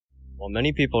While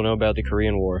many people know about the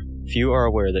Korean War, few are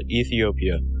aware that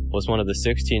Ethiopia was one of the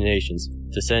 16 nations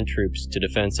to send troops to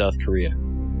defend South Korea.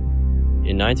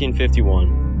 In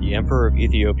 1951, the Emperor of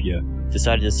Ethiopia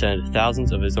decided to send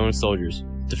thousands of his own soldiers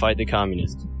to fight the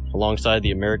communists alongside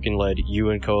the American-led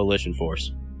UN coalition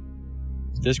force.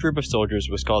 This group of soldiers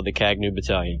was called the Kagnew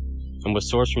Battalion and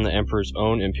was sourced from the Emperor's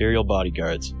own imperial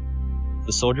bodyguards.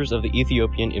 The soldiers of the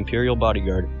Ethiopian Imperial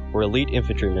Bodyguard were elite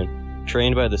infantrymen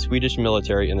trained by the Swedish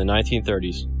military in the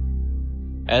 1930s.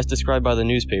 As described by the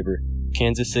newspaper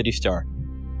Kansas City Star,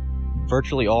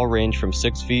 virtually all range from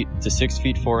 6 feet to 6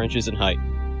 feet 4 inches in height,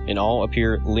 and all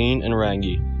appear lean and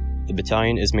rangy. The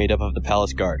battalion is made up of the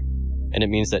Palace Guard, and it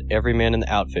means that every man in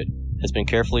the outfit has been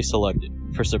carefully selected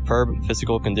for superb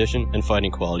physical condition and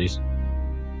fighting qualities.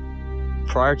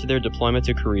 Prior to their deployment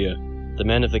to Korea, the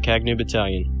men of the Kagnew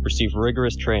Battalion received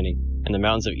rigorous training in the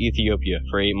mountains of Ethiopia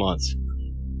for 8 months.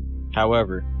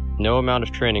 However, no amount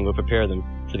of training would prepare them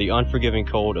for the unforgiving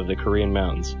cold of the Korean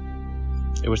mountains.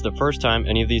 It was the first time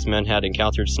any of these men had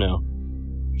encountered snow.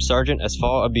 Sergeant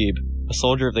Asfal Abib, a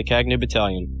soldier of the Kagnew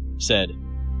Battalion, said,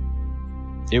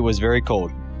 "It was very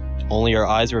cold. Only our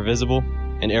eyes were visible,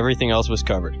 and everything else was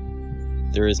covered.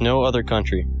 There is no other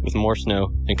country with more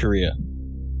snow than Korea."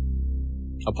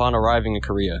 Upon arriving in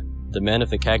Korea, the men of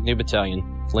the Kagnew Battalion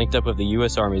linked up with the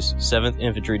U.S. Army's 7th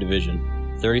Infantry Division,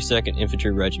 32nd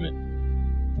Infantry Regiment.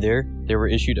 There, they were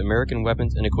issued American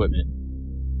weapons and equipment.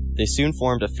 They soon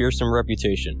formed a fearsome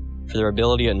reputation for their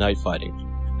ability at night fighting,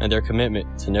 and their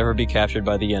commitment to never be captured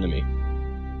by the enemy.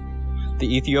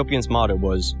 The Ethiopians' motto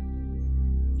was,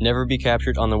 "Never be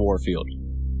captured on the warfield."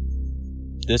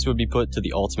 This would be put to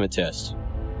the ultimate test.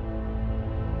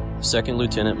 Second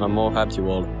Lieutenant Mamo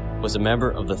Habtewold was a member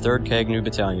of the Third Kagnew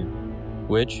Battalion,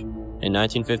 which, in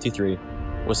 1953,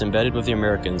 was embedded with the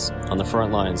Americans on the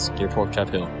front lines near Pork Chop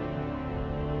Hill.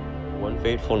 One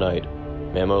fateful night,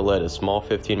 Mamo led a small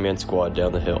 15-man squad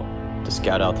down the hill to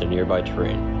scout out the nearby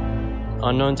terrain.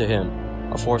 Unknown to him,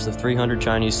 a force of 300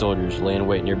 Chinese soldiers lay in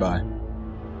wait nearby.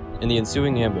 In the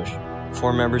ensuing ambush,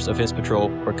 4 members of his patrol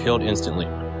were killed instantly,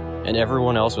 and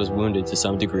everyone else was wounded to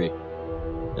some degree.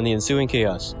 In the ensuing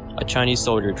chaos, a Chinese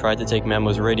soldier tried to take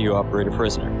Mamo's radio operator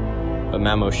prisoner, but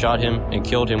Mamo shot him and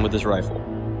killed him with his rifle,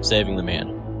 saving the man.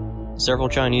 Several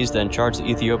Chinese then charged the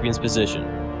Ethiopians' position,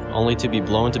 only to be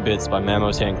blown to bits by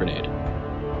Mamo's hand grenade.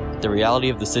 The reality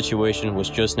of the situation was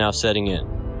just now setting in.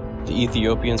 The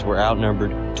Ethiopians were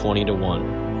outnumbered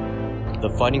 20-1. The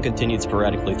fighting continued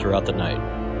sporadically throughout the night.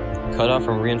 Cut off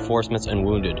from reinforcements and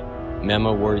wounded,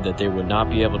 Mamo worried that they would not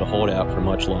be able to hold out for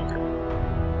much longer.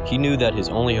 He knew that his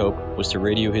only hope was to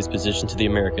radio his position to the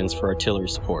Americans for artillery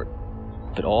support,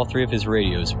 but all 3 of his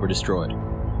radios were destroyed.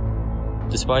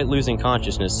 Despite losing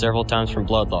consciousness several times from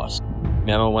blood loss,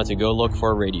 Mamo went to go look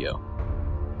for a radio.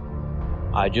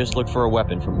 "I just looked for a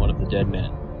weapon from one of the dead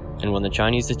men, and when the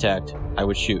Chinese attacked, I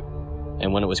would shoot,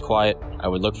 and when it was quiet, I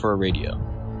would look for a radio."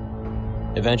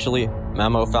 Eventually,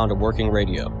 Mamo found a working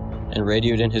radio, and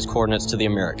radioed in his coordinates to the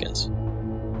Americans.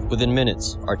 Within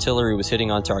minutes, artillery was hitting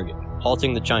on target,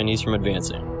 halting the Chinese from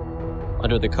advancing.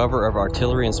 Under the cover of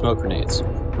artillery and smoke grenades,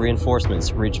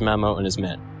 reinforcements reached Mamo and his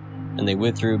men, and they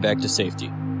withdrew back to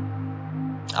safety.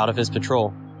 Out of his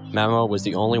patrol, Mamo was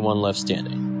the only one left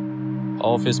standing.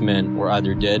 All of his men were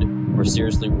either dead or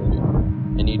seriously wounded,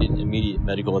 and needed immediate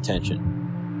medical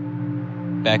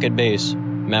attention. Back at base,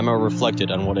 Mamo reflected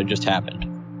on what had just happened.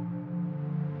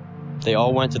 They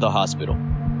all went to the hospital.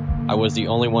 I was the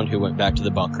only one who went back to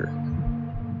the bunker.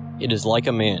 It is like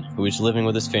a man who is living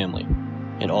with his family,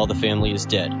 and all the family is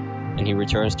dead, and he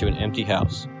returns to an empty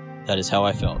house. That is how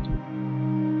I felt.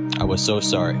 I was so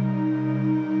sorry.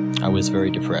 I was very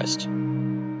depressed.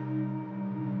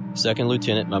 Second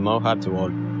Lieutenant Mamo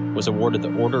Habtewold was awarded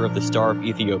the Order of the Star of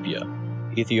Ethiopia,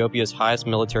 Ethiopia's highest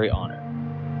military honor.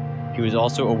 He was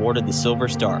also awarded the Silver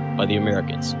Star by the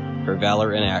Americans for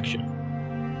valor in action.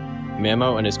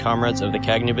 Mamo and his comrades of the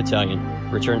Kagnew Battalion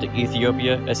returned to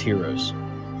Ethiopia as heroes.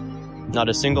 Not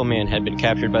a single man had been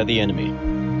captured by the enemy,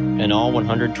 and all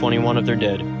 121 of their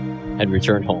dead had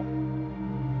returned home.